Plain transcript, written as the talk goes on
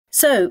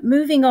So,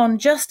 moving on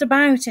just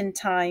about in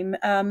time,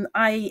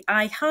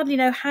 I hardly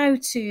know how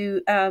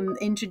to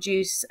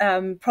introduce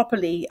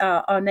properly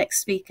our next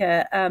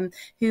speaker,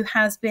 who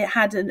has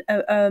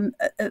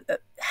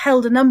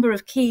held a number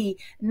of key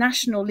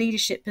national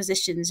leadership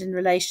positions in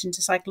relation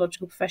to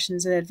psychological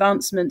professions and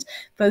advancement,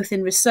 both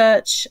in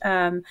research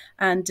and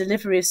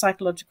delivery of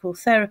psychological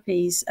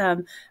therapies.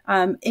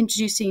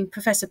 Introducing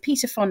Professor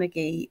Peter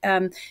Fonagy,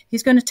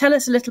 who's going to tell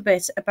us a little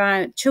bit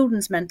about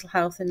children's mental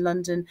health in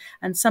London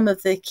and some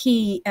of the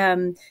key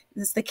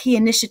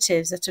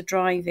initiatives that are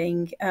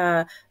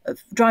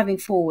driving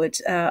forward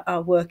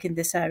our work in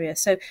this area.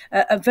 So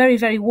a very,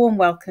 very warm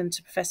welcome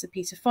to Professor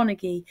Peter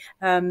Fonagy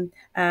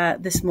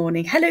this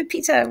morning. Hello,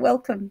 Peter.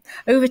 Welcome.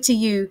 Over to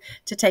you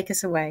to take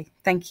us away.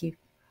 Thank you.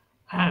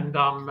 And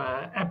I'm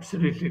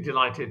absolutely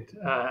delighted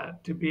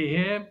to be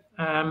here.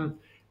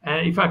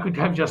 If I could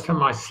have just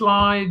my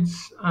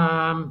slides,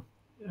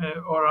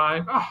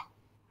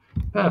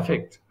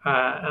 perfect.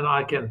 And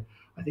I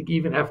think,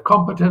 even have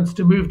competence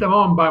to move them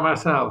on by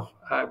myself,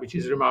 which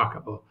is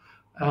remarkable.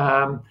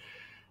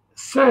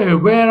 So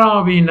where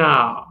are we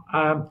now?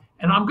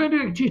 And I'm going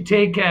to actually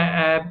take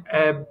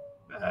a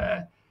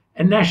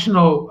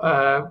national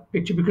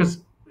picture,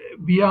 because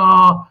we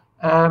are,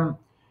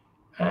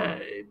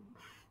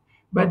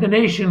 where the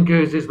nation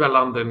goes is where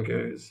London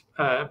goes,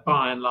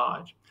 by and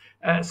large.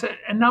 So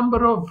a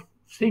number of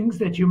things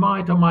that you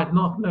might or might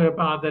not know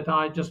about that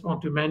I just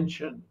want to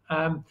mention.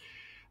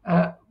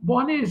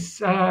 One is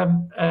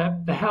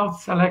the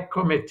Health Select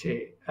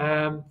Committee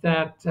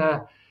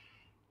that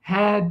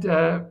had,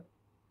 at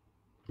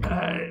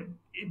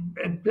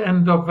the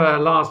end of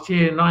last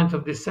year, 9th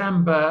of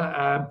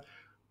December,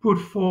 put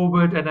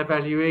forward an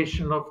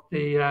evaluation of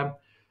the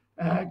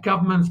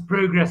government's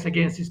progress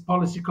against its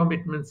policy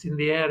commitments in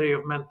the area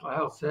of mental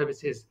health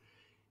services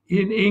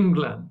in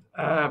England.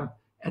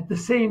 At the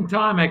same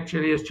time,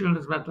 actually, as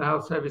Children's Mental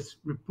Health Service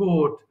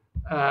report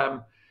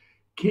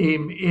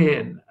came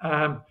in.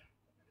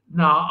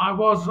 Now, I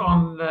was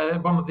on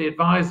one of the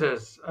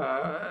advisors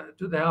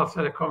to the Health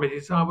Select Committee,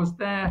 so I was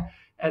there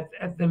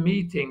at the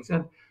meetings.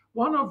 And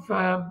one of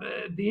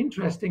the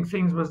interesting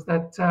things was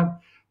that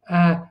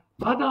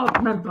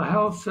adult mental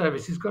health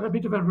services got a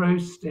bit of a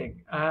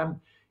roasting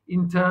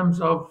in terms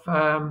of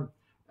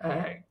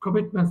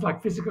commitments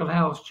like physical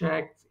health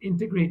checks,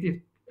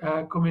 integrated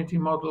community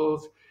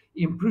models,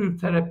 improved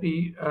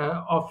therapy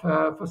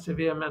offer for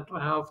severe mental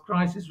health,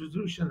 crisis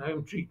resolution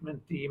home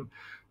treatment team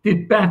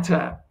did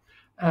better.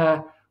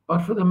 But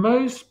for the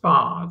most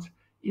part,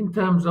 in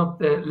terms of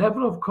the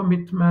level of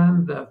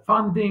commitment, the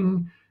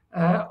funding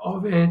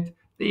of it,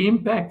 the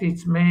impact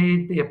it's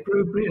made, the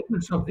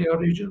appropriateness of the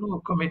original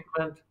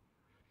commitment,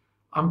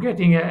 I'm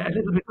getting a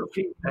little bit of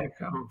feedback,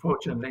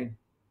 unfortunately.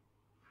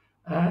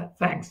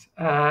 Thanks.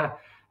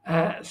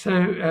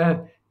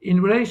 So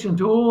in relation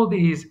to all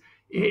these,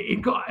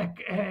 it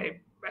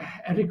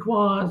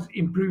requires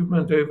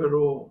improvement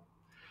overall.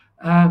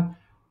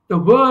 The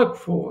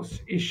workforce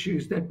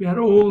issues that we are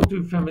all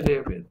too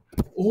familiar with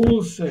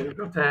also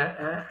got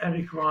a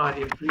required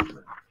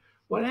improvement.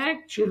 What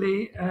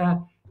actually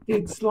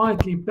did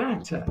slightly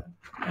better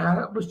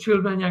was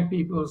children and young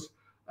people's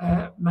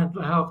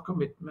mental health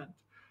commitment.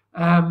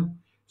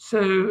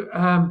 So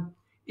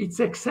it's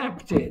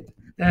accepted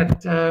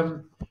that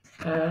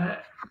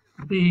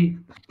the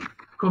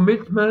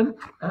commitment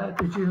to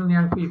children and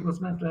young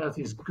people's mental health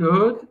is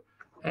good.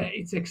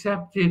 It's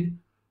accepted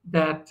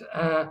that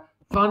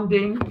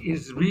funding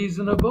is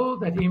reasonable,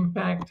 that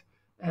impact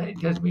it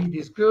has made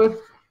is good.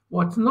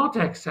 What's not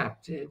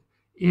accepted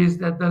is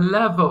that the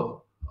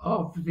level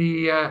of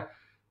the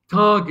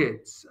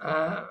targets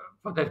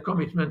for that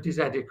commitment is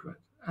adequate.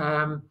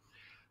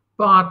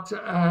 But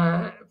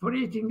for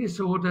eating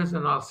disorders,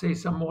 and I'll say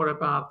some more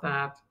about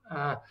that,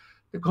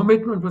 the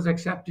commitment was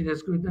accepted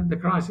as good, and the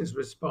crisis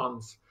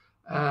response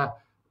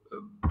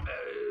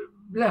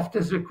left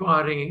as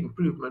requiring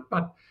improvement,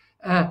 but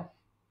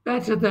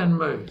better than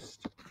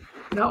most.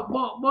 Now,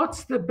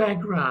 what's the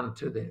background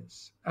to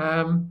this?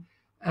 And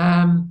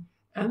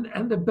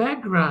the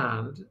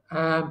background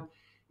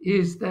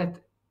is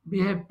that we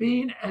have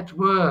been at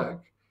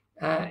work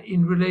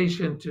in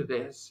relation to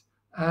this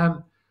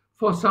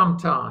for some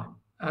time.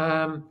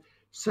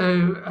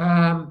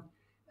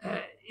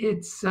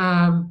 It's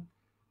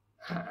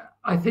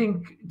I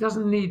think it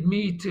doesn't need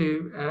me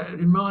to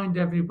remind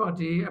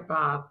everybody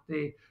about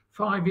the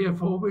 5-year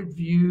forward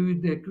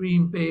view, the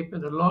green paper,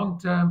 the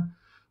long-term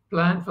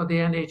plan for the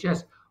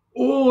NHS,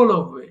 all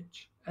of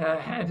which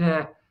had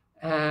a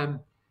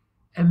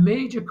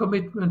major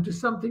commitment to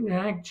something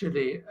that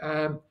actually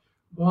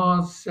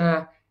was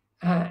a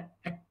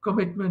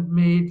commitment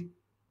made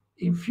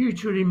in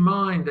future in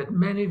mind that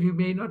many of you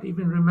may not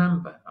even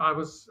remember. I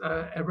was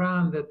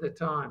around at the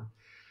time.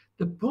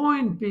 The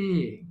point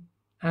being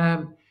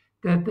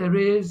that there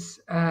is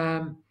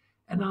an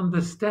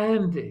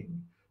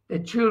understanding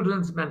that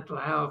children's mental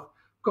health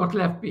got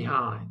left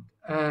behind.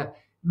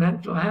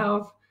 Mental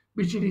health,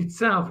 which in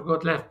itself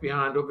got left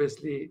behind,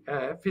 obviously,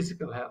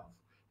 physical health,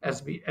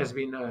 as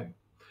we know.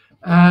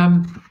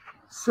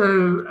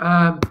 So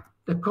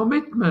the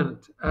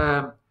commitment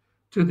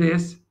to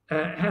this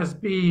has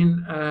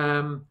been,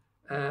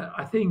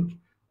 I think,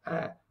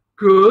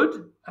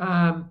 good,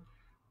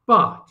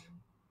 but,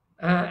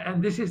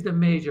 and this is the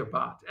major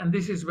but, and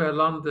this is where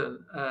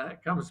London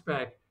comes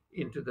back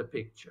into the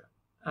picture.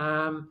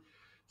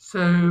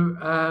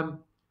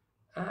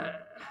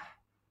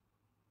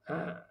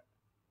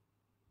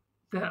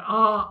 There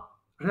are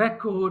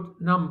record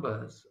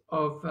numbers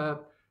of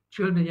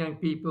children and young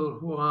people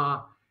who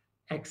are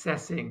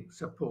accessing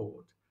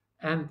support.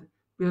 And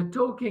we're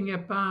talking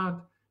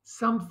about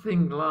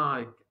something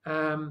like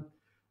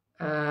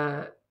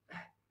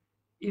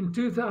in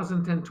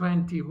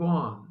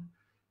 2021,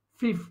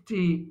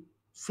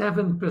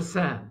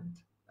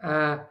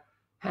 57%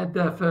 had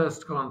their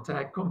first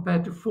contact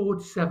compared to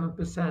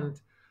 47%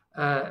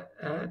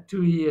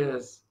 2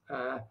 years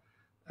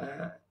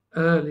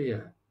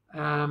earlier.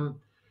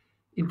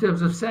 In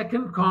terms of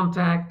second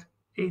contact,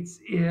 it's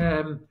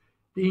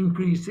the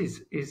increase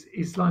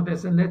is like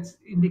this, and that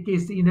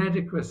indicates the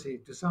inadequacy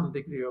to some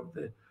degree of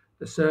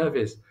the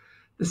service.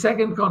 The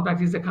second contact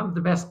is the kind of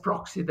the best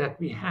proxy that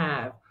we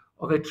have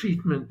of a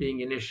treatment being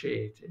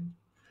initiated.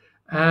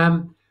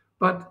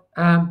 But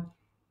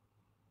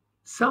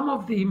some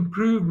of the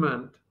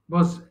improvement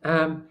was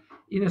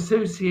in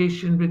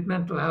association with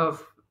mental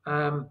health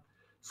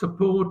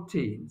support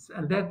teams,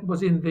 and that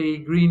was in the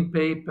Green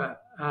Paper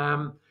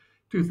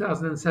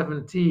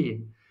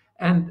 2017.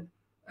 And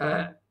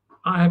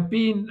I have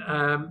been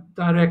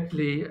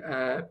directly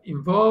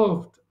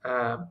involved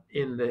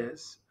in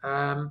this.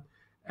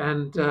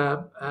 And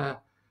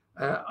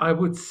I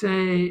would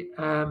say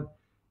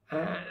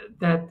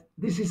that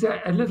this is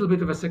a little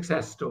bit of a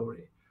success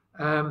story.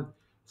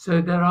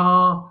 So there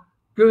are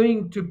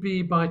going to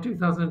be, by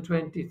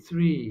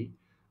 2023,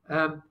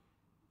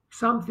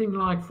 something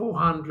like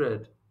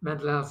 400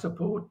 mental health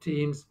support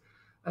teams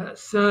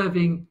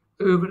serving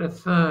over a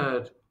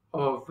third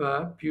of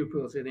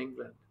pupils in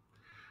England.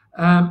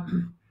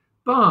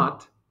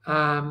 But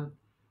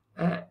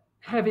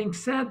having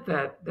said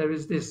that, there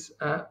is this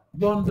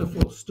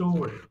wonderful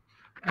story.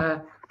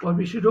 What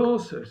we should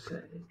also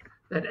say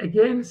that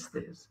against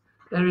this,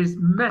 there is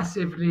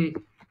massively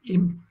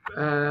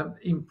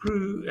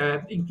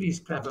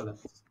increased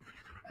prevalence.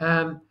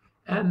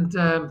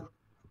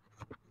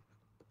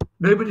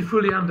 Nobody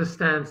fully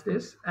understands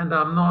this, and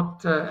I'm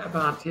not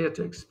about here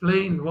to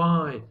explain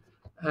why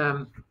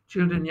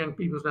children and young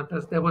people's mental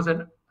health. There was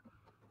an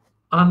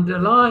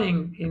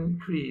underlying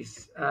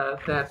increase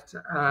that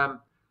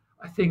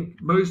I think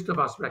most of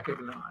us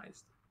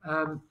recognized.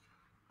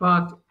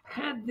 But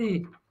had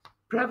the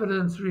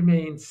prevalence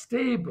remained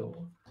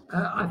stable,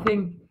 I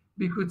think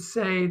we could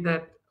say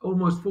that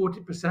almost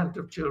 40%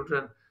 of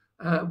children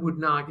would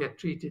now get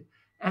treated.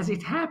 As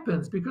it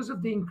happens, because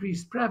of the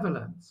increased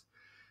prevalence,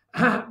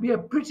 we are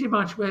pretty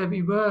much where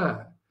we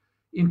were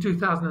in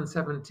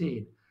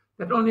 2017,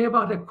 that only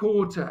about a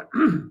quarter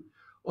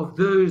of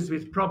those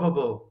with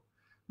probable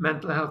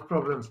mental health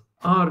problems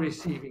are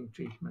receiving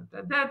treatment.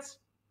 And that's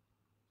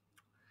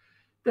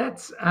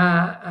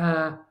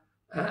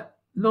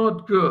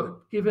not good,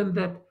 given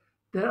that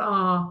there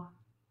are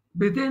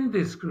within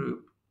this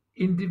group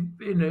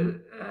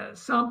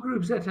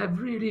subgroups that have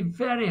really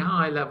very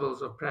high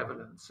levels of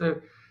prevalence. So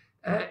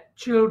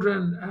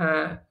children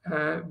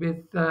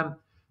with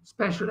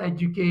special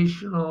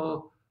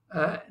educational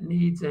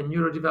needs and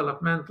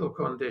neurodevelopmental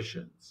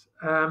conditions.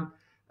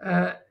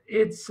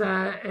 It's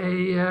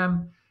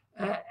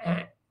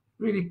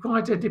really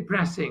quite a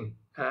depressing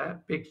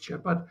picture,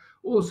 but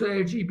also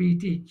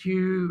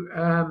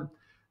LGBTQ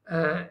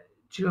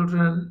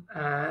children,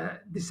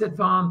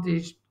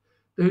 disadvantaged,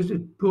 those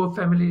with poor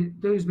family,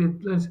 those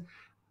with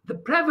the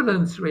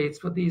prevalence rates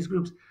for these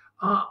groups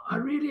are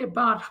really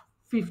about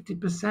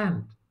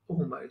 50%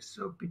 almost,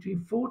 so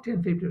between 40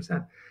 and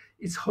 50%.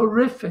 It's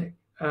horrific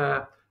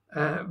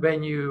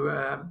when you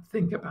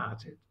think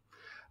about it.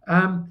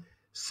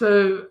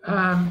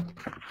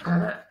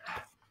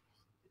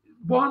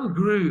 One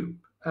group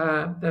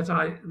that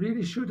I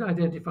really should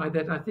identify,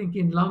 that I think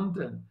in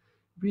London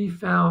we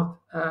felt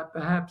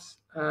perhaps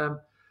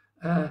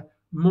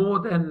more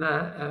than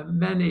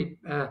many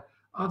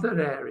other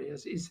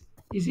areas, is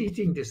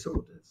eating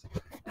disorders.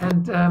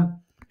 And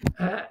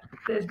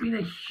there's been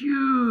a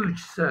huge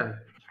surge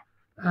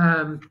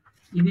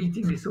in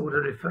eating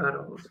disorder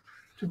referrals,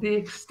 to the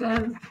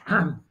extent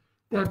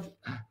that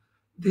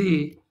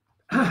the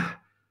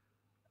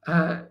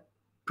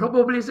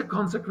probably as a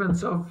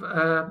consequence of,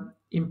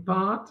 in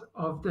part,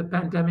 of the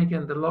pandemic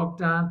and the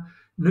lockdown,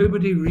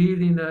 nobody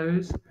really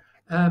knows.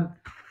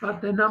 But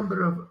the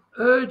number of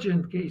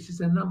urgent cases,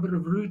 the number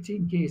of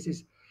routine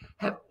cases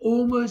have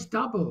almost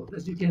doubled,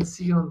 as you can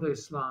see on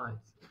those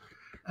slides.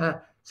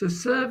 So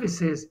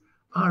services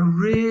are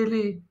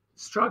really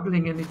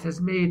struggling, and it has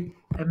made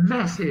a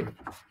massive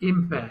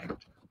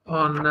impact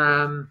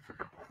on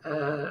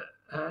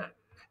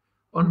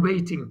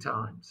waiting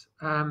times.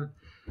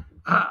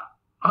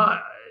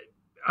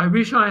 I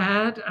wish I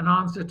had an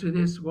answer to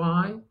this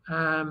why,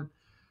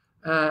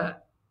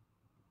 but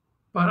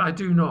I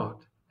do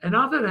not.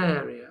 Another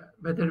area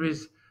where there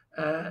is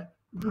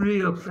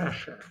real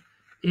pressure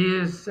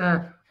is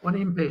on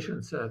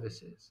inpatient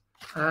services.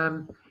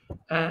 And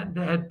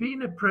there had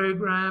been a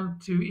program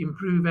to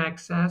improve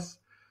access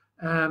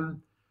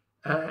in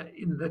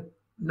the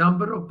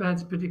number of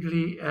beds,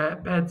 particularly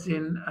beds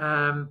in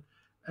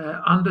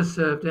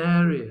underserved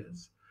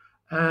areas.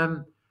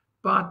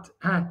 But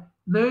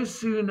no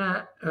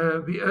sooner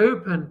we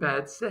open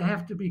beds, they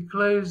have to be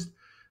closed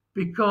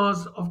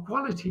because of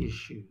quality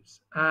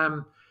issues.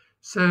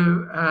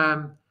 So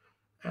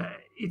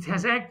it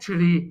has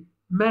actually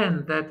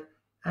meant that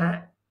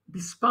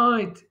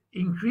despite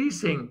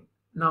increasing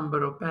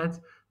number of beds,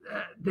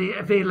 the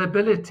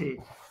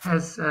availability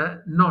has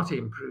not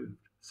improved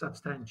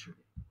substantially.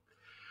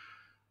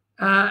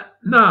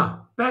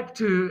 Now, back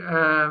to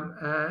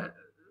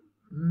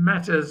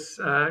matters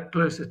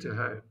closer to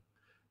home.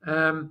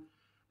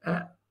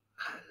 The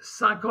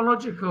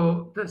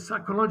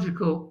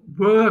psychological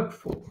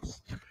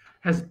workforce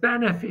has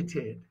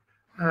benefited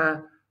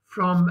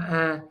from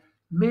a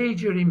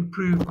major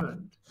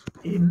improvement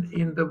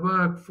in the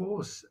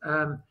workforce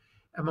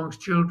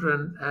amongst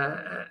children,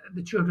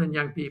 the children and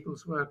young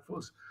people's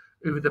workforce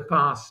over the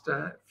past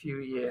few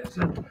years.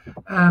 And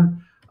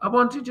I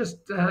want to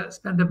just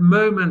spend a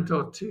moment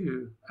or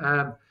two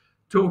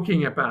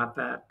talking about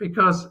that,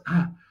 because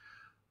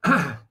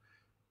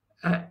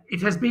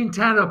it has been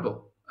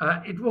terrible.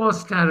 It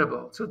was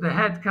terrible. So the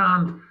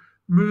headcount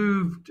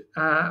moved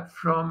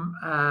from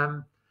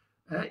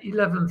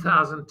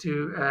 11,000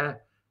 to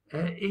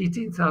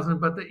 18,000,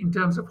 but in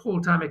terms of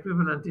whole-time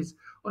equivalent, is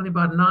only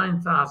about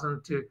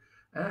 9,000 to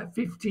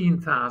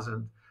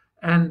 15,000.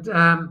 And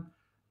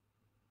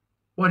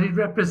what it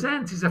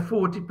represents is a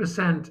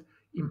 40%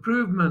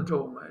 improvement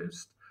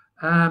almost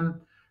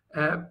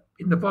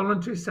in the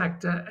voluntary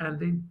sector and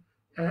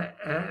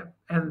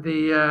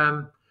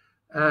the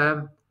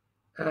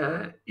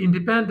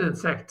independent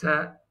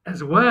sector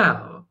as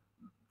well,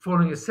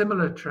 following a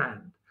similar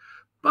trend.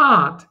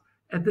 But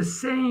at the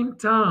same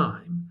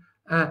time,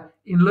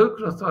 in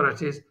local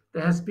authorities,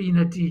 there has been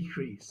a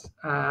decrease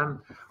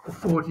of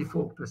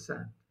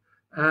 44%.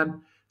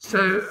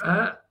 So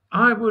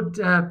I would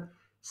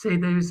say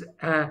there is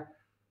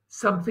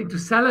something to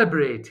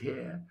celebrate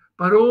here,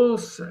 but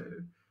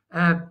also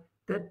that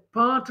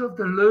part of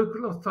the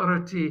local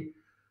authority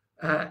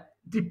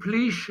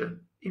depletion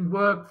in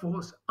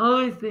workforce,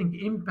 I think,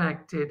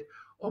 impacted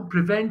on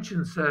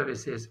prevention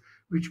services,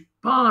 which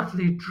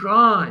partly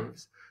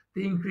drives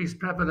the increased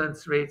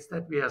prevalence rates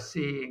that we are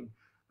seeing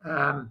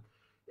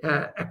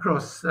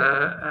across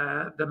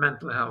the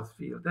mental health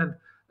field.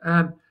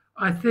 And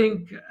I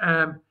think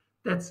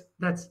that's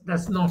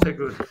not a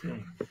good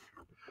thing.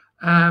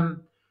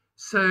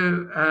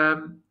 So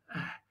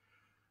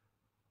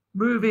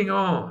moving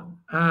on,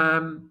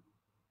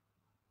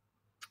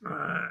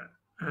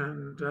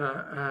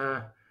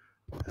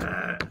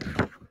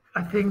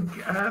 I think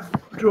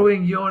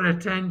drawing your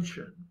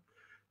attention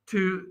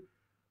to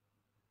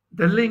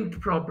the linked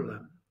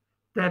problem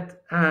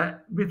that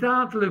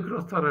without local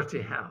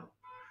authority help,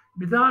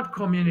 without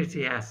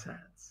community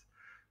assets,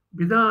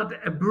 without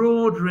a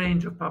broad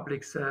range of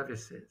public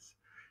services,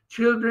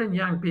 children,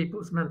 young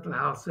people's mental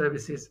health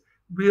services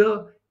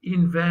will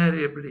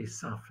invariably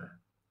suffer.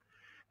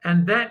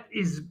 And that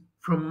is,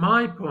 from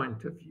my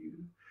point of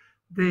view,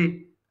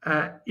 the,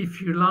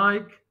 if you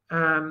like,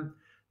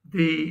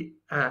 the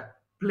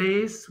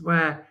place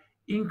where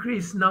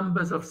increased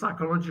numbers of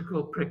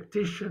psychological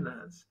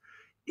practitioners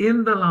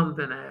in the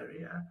London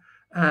area,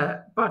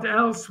 but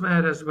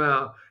elsewhere as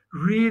well,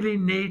 really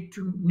need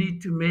to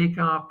make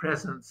our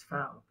presence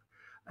felt.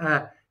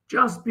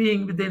 Just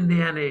being within the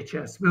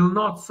NHS will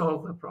not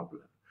solve the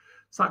problem.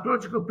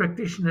 Psychological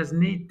practitioners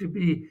need to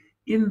be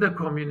in the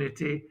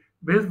community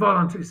with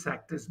voluntary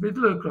sectors, with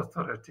local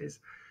authorities,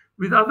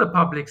 with other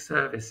public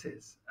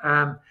services,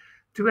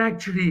 to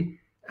actually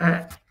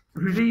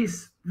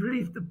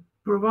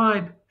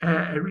provide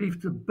relief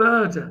to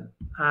burden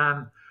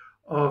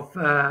of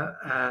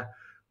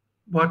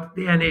what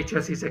the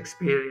NHS is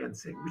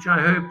experiencing, which I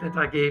hope that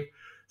I gave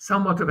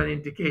somewhat of an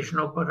indication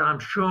of, but I'm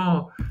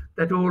sure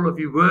that all of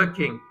you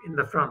working in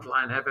the front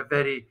line have a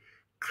very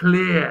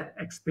clear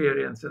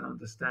experience and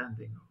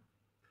understanding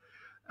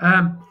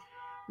of.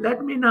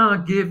 Let me now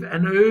give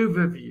an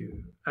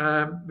overview,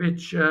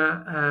 which is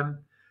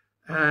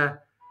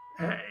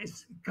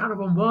kind of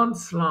on one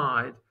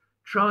slide,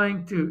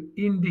 trying to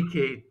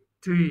indicate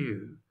to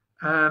you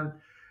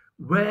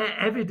where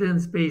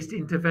evidence-based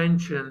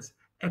interventions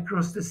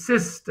across the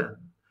system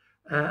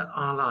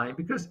are lying,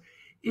 because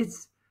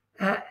it's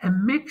a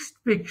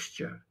mixed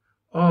picture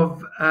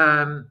of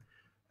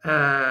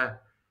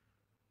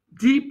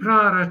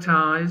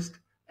deprioritized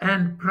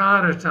and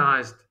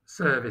prioritized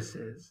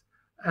services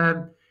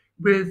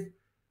with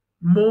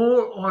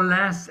more or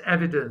less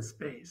evidence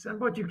base. And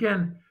what you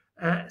can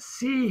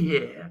see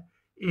here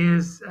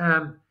is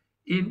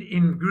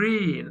in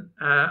green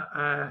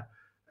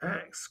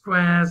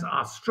squares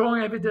are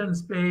strong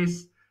evidence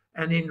base,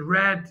 and in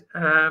red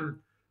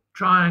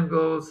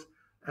triangles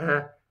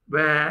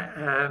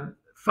where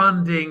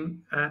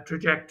funding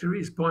trajectory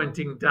is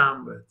pointing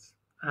downwards.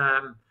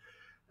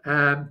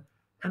 And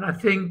I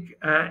think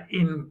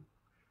in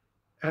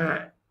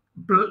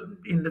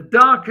the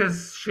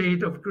darkest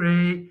shade of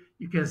grey,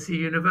 you can see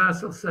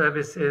universal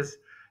services,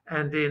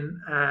 and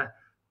in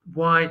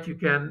white, you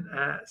can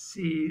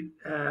see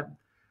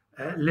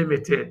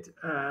limited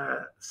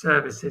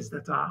services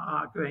that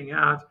are going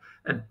out,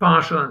 and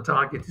partial and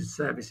targeted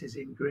services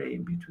in grey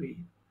in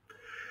between.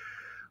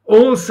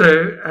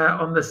 Also,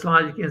 on the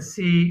slide, you can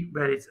see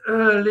where it's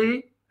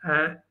early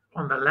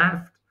on the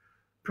left,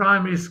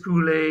 primary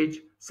school age,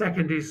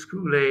 secondary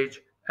school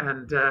age,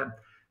 and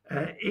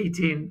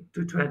 18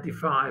 to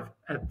 25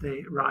 at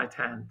the right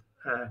hand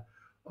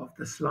of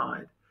the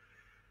slide.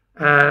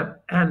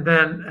 And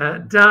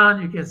then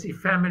down, you can see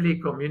family,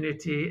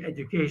 community,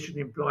 education,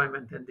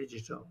 employment, and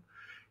digital.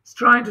 It's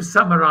trying to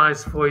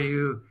summarize for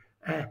you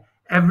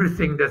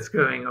everything that's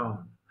going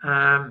on.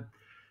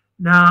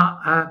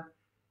 Now,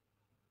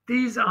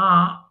 these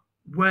are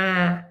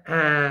where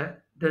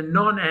the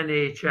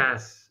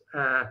non-NHS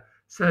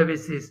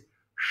services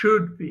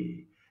should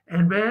be,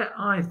 and where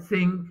I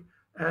think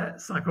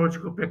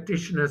psychological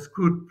practitioners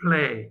could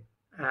play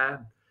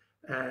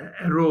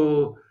a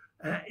role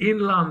in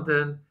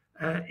London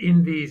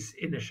in these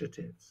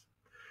initiatives.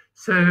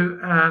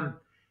 So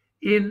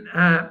in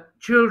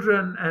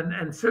children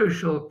and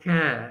social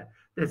care,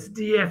 that's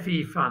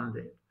DFE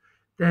funded,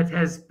 that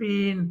has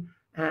been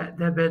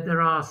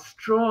there are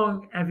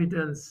strong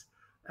evidence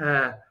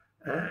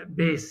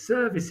based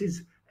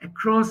services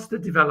across the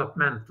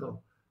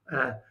developmental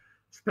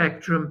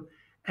spectrum,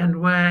 and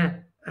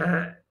where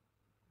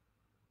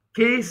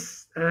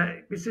case,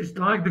 which is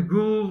like the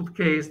Gould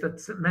case that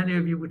many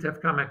of you would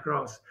have come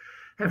across,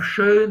 have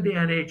shown the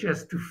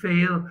NHS to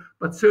fail,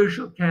 but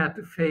social care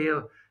to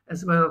fail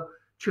as well,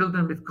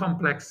 children with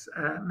complex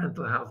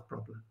mental health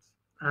problems,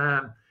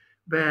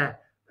 where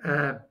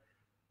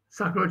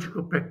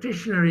psychological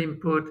practitioner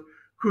input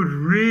could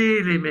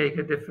really make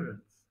a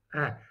difference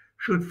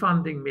should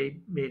funding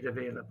be made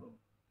available.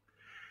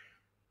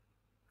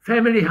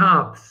 Family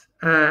hubs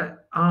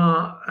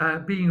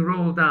are being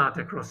rolled out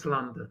across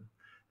London,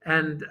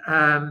 and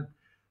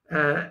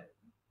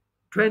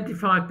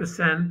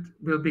 25%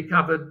 will be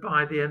covered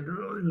by the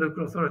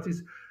local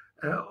authorities.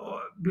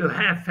 Will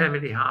have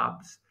family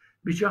hubs,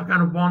 which are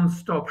kind of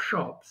one-stop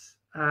shops,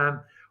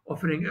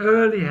 offering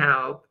early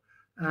help,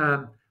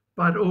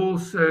 but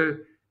also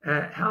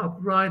help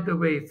right the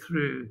way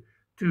through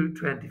to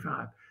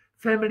 25.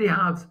 Family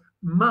hubs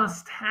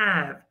must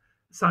have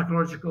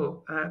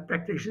psychological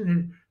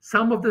practitioners.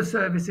 Some of the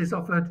services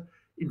offered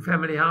in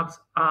family hubs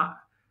are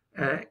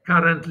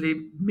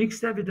currently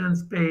mixed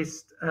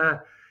evidence-based,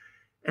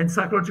 and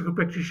psychological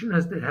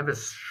practitioners that have a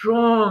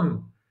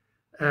strong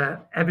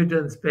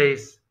evidence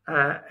base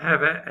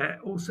have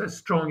also a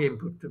strong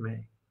input to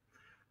make.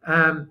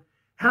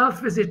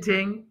 Health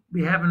visiting,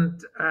 we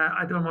haven't,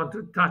 I don't want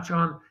to touch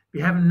on, we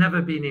have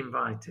never been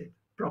invited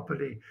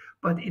properly,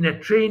 but in a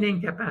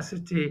training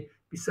capacity,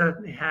 we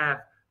certainly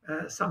have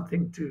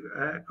something to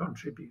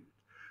contribute.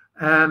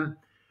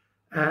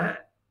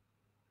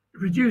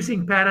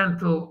 Reducing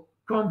parental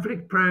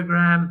conflict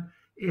program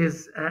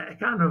is a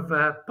kind of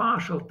a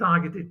partial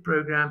targeted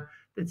program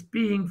that's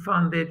being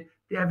funded.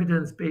 The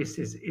evidence base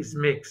is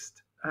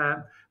mixed,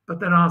 but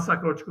there are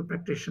psychological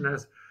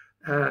practitioners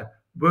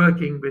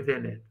working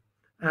within it.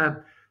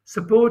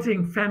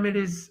 Supporting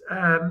families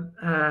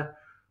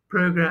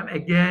program,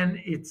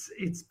 again,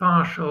 it's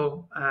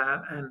partial,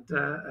 and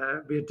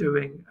we're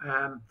doing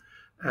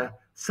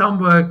some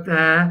work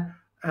there.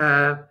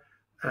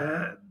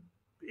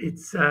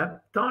 It's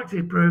a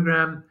targeted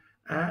program,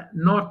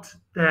 not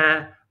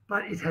there,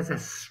 but it has a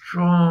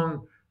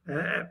strong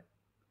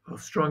or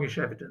strongish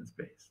evidence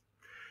base.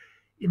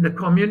 In the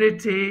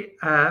community,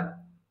 a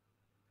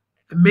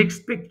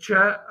mixed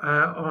picture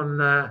on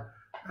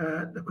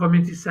the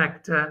community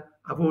sector.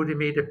 I've already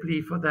made a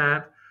plea for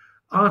that.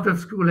 Out of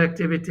school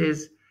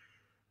activities,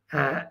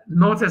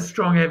 not a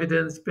strong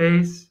evidence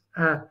base.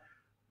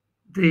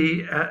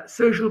 The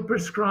social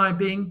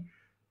prescribing,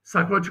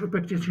 psychological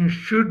practitioners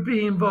should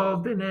be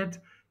involved in it.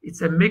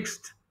 It's a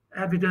mixed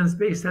evidence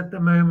base at the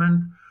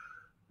moment.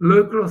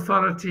 Local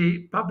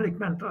authority, public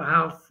mental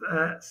health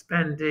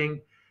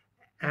spending,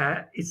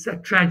 it's a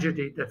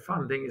tragedy that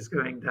funding is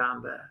going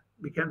down there.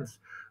 We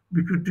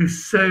could do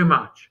so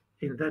much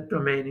in that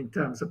domain in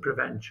terms of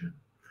prevention.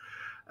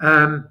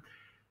 The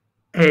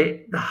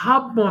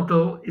hub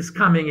model is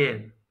coming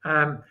in.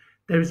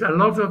 There is a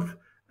lot of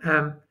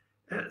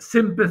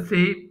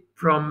sympathy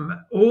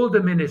from all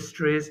the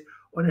ministries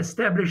on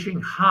establishing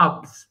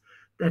hubs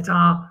that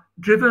are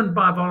driven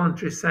by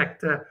voluntary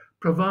sector,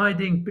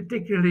 providing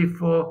particularly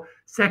for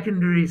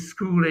secondary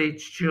school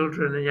age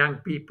children and young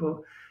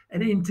people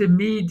an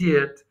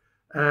intermediate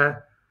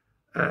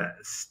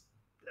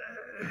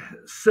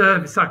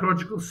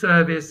psychological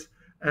service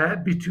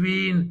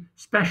between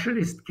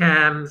specialist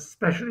CAMS,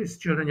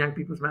 specialist children and young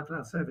people's mental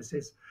health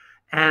services,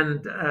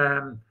 and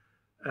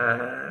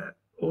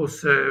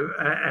also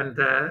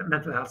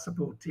mental health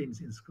support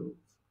teams in schools.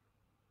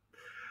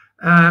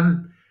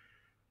 Um,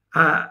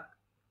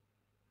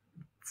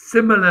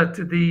 Similar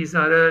to these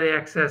are early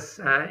access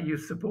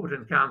youth support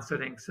and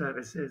counselling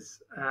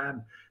services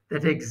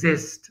that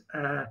exist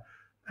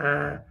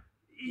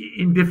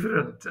in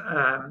different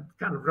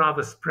kind of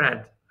rather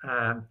spread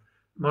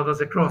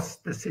models across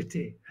the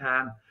city.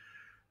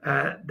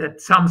 That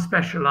some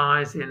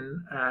specialise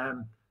in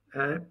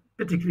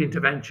particular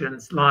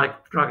interventions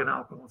like drug and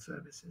alcohol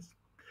services.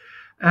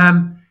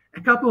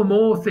 A couple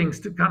more things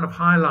to kind of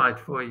highlight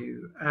for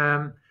you.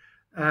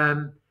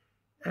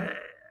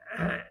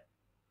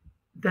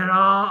 There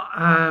are,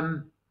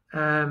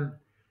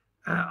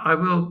 I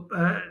will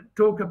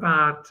talk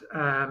about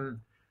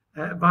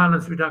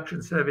violence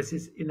reduction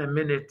services in a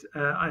minute,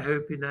 I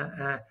hope in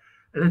a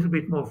little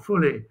bit more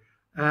fully.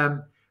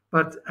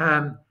 But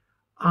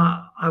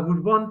I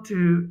would want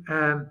to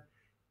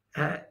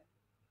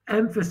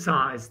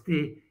emphasize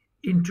the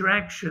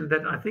interaction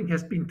that I think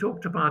has been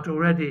talked about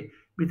already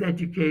with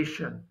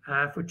education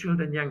for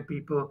children and young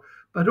people,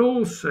 but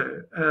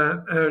also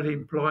early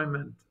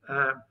employment.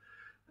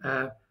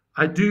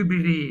 I do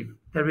believe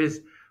there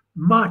is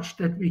much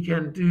that we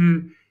can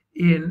do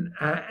in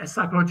as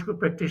psychological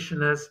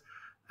practitioners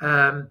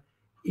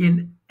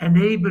in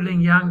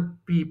enabling young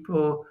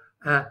people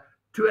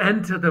to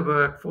enter the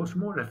workforce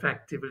more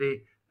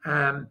effectively.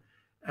 There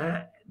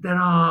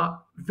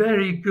are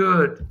very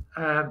good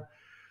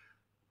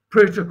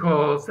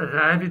protocols that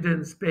are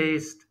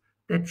evidence-based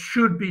that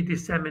should be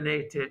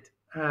disseminated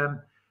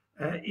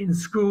in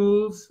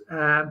schools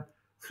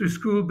through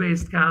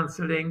school-based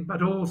counselling,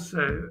 but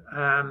also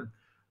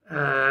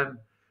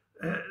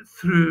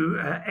through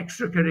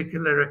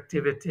extracurricular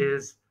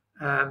activities,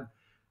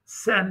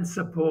 SEND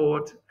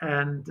support,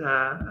 and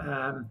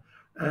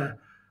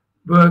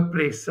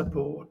workplace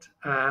support,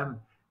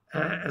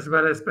 as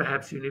well as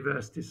perhaps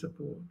university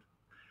support.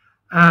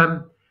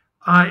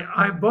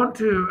 I want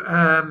to,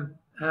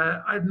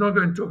 I'm not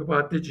going to talk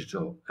about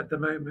digital at the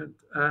moment.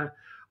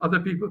 Other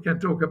people can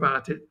talk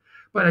about it.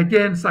 But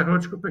again,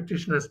 psychological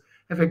practitioners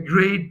have a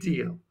great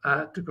deal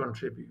to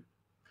contribute.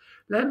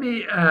 Let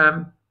me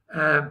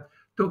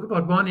talk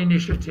about one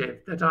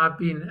initiative that I've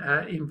been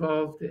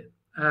involved in.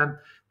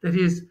 That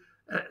is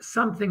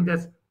something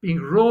that's being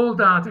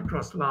rolled out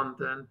across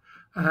London.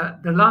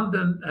 The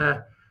London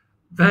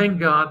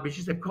Vanguard, which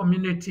is a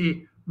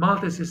community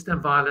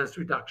multi-system violence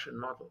reduction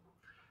model.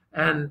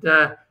 And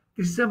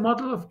this is a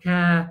model of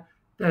care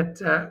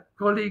that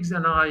colleagues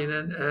and I in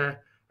an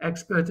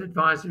expert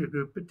advisory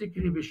group,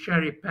 particularly with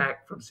Sherry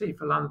Peck from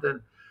Safer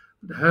London,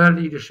 her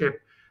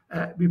leadership,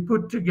 we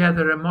put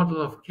together a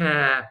model of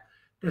care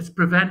that's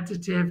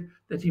preventative,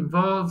 that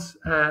involves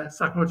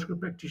psychological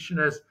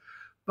practitioners,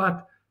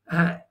 but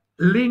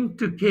linked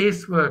to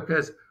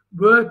caseworkers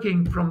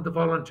working from the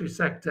voluntary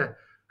sector,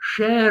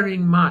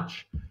 sharing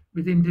much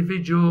with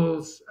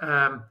individuals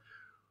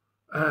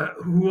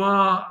who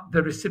are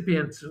the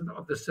recipients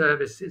of the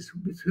services,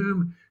 with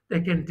whom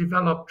they can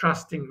develop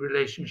trusting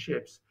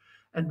relationships,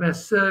 and where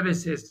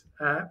services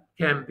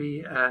can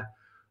be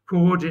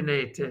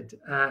coordinated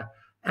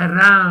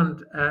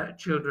around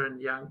children,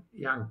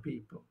 young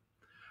people.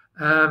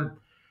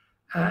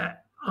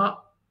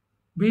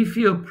 We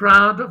feel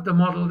proud of the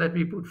model that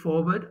we put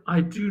forward.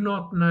 I do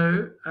not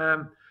know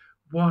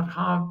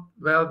how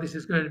well this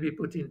is going to be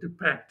put into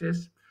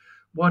practice.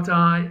 What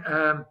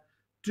I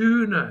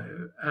do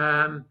know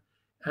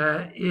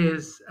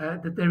is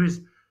that there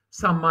is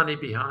some money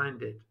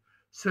behind it.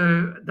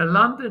 So the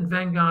London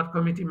Vanguard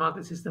Committee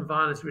Multi-System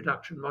Violence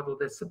Reduction Model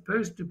that's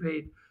supposed to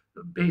be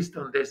based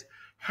on this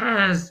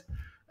has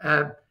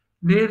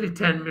nearly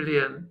 10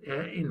 million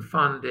in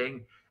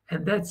funding,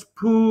 and that's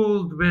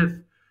pooled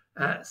with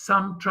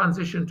some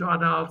transition to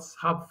adults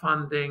hub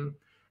funding,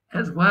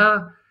 as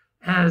well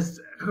as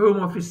Home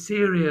Office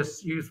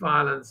serious youth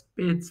violence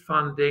bids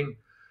funding,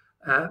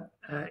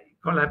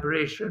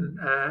 collaboration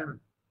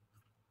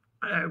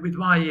with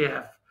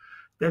YEF.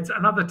 That's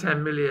another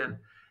 10 million.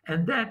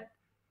 And that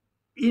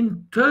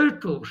in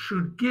total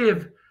should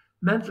give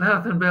mental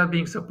health and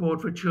well-being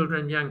support for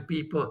children and young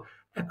people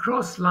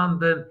across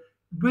London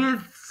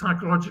with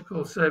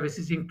psychological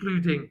services,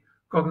 including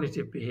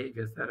cognitive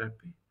behavior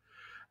therapy.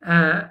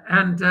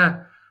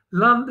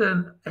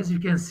 London, as you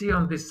can see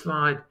on this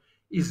slide,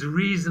 is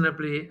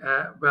reasonably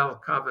well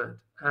covered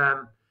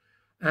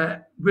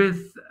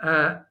with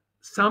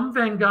some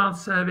Vanguard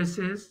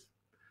services,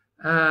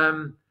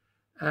 with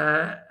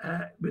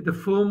the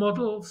full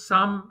model,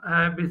 some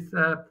with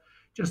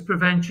just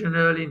prevention,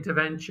 early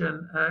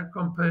intervention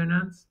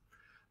components,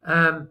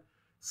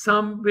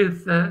 some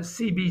with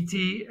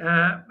CBT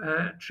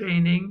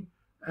training,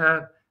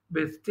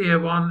 with Tier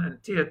 1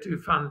 and Tier 2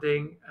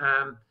 funding,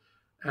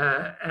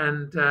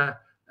 and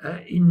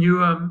in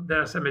Newham,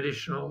 there are some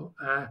additional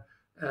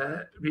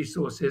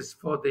resources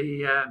for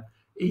the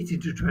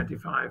 18 to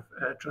 25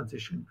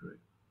 transition group.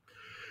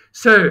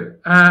 So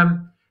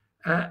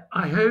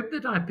I hope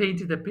that I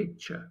painted a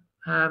picture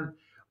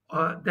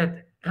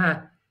that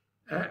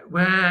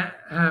where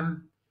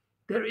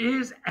there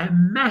is a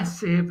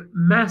massive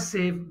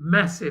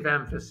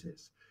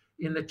emphasis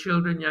in the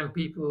children, young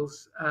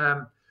people's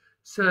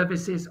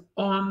services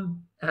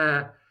on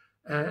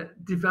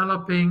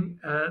developing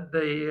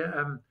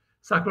the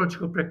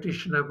psychological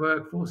practitioner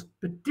workforce,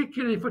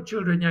 particularly for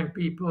children, young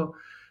people,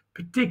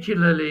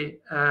 particularly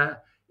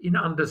in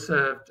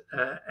underserved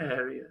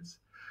areas.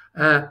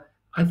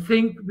 I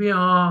think we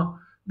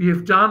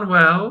have done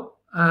well,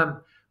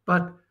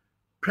 but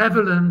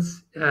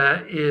prevalence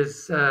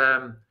is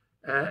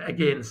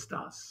against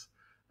us.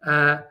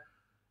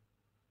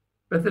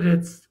 But that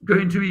it's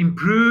going to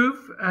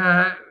improve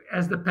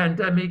as the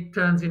pandemic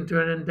turns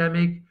into an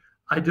endemic,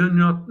 I do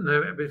not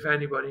know if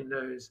anybody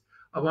knows.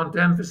 I want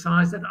to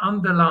emphasize that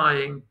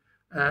underlying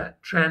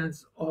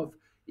trends of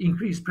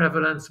increased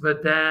prevalence were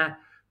there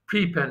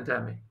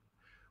pre-pandemic.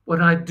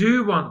 What I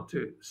do want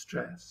to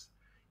stress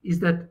is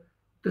that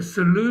the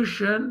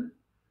solution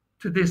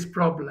to this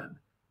problem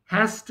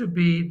has to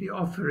be the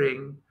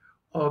offering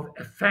of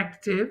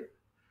effective,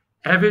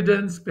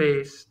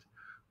 evidence-based,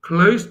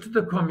 close to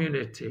the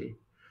community,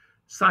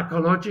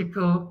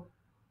 psychological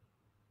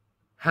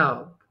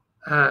help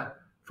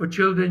for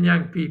children,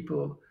 young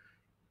people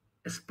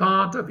as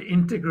part of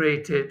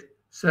integrated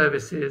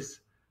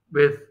services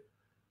with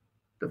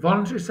the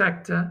voluntary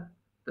sector,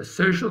 the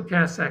social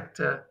care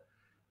sector,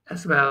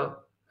 as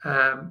well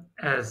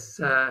as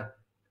the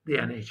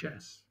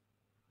NHS.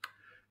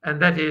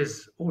 And that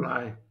is all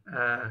I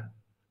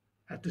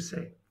had to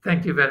say.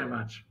 Thank you very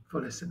much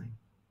for listening.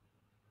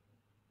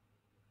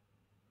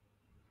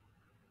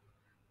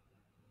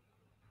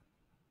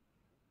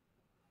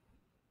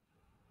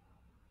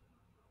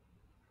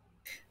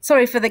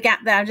 Sorry for the gap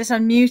there. I'm just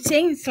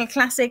unmuting. It's a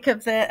classic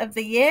of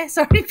the year.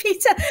 Sorry,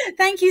 Peter.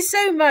 Thank you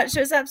so much. It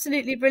was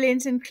absolutely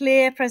brilliant and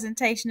clear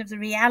presentation of the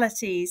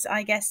realities.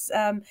 I guess,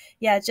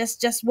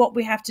 just what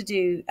we have to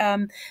do.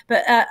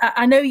 But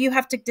I know you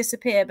have to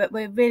disappear, but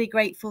we're really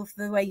grateful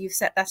for the way you've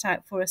set that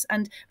out for us,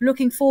 and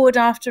looking forward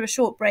after a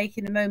short break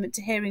in a moment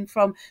to hearing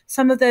from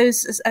some of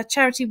those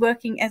charity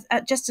working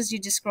just as you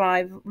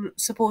describe,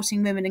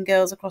 supporting women and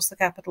girls across the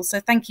capital. So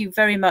thank you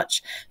very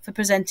much for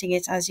presenting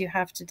it as you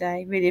have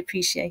today. Really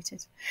appreciate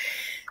it.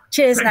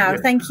 Cheers now.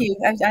 Thank you.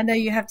 I know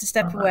you have to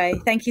step away.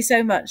 Thank you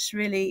so much.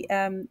 Really,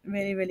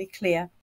 really, really clear.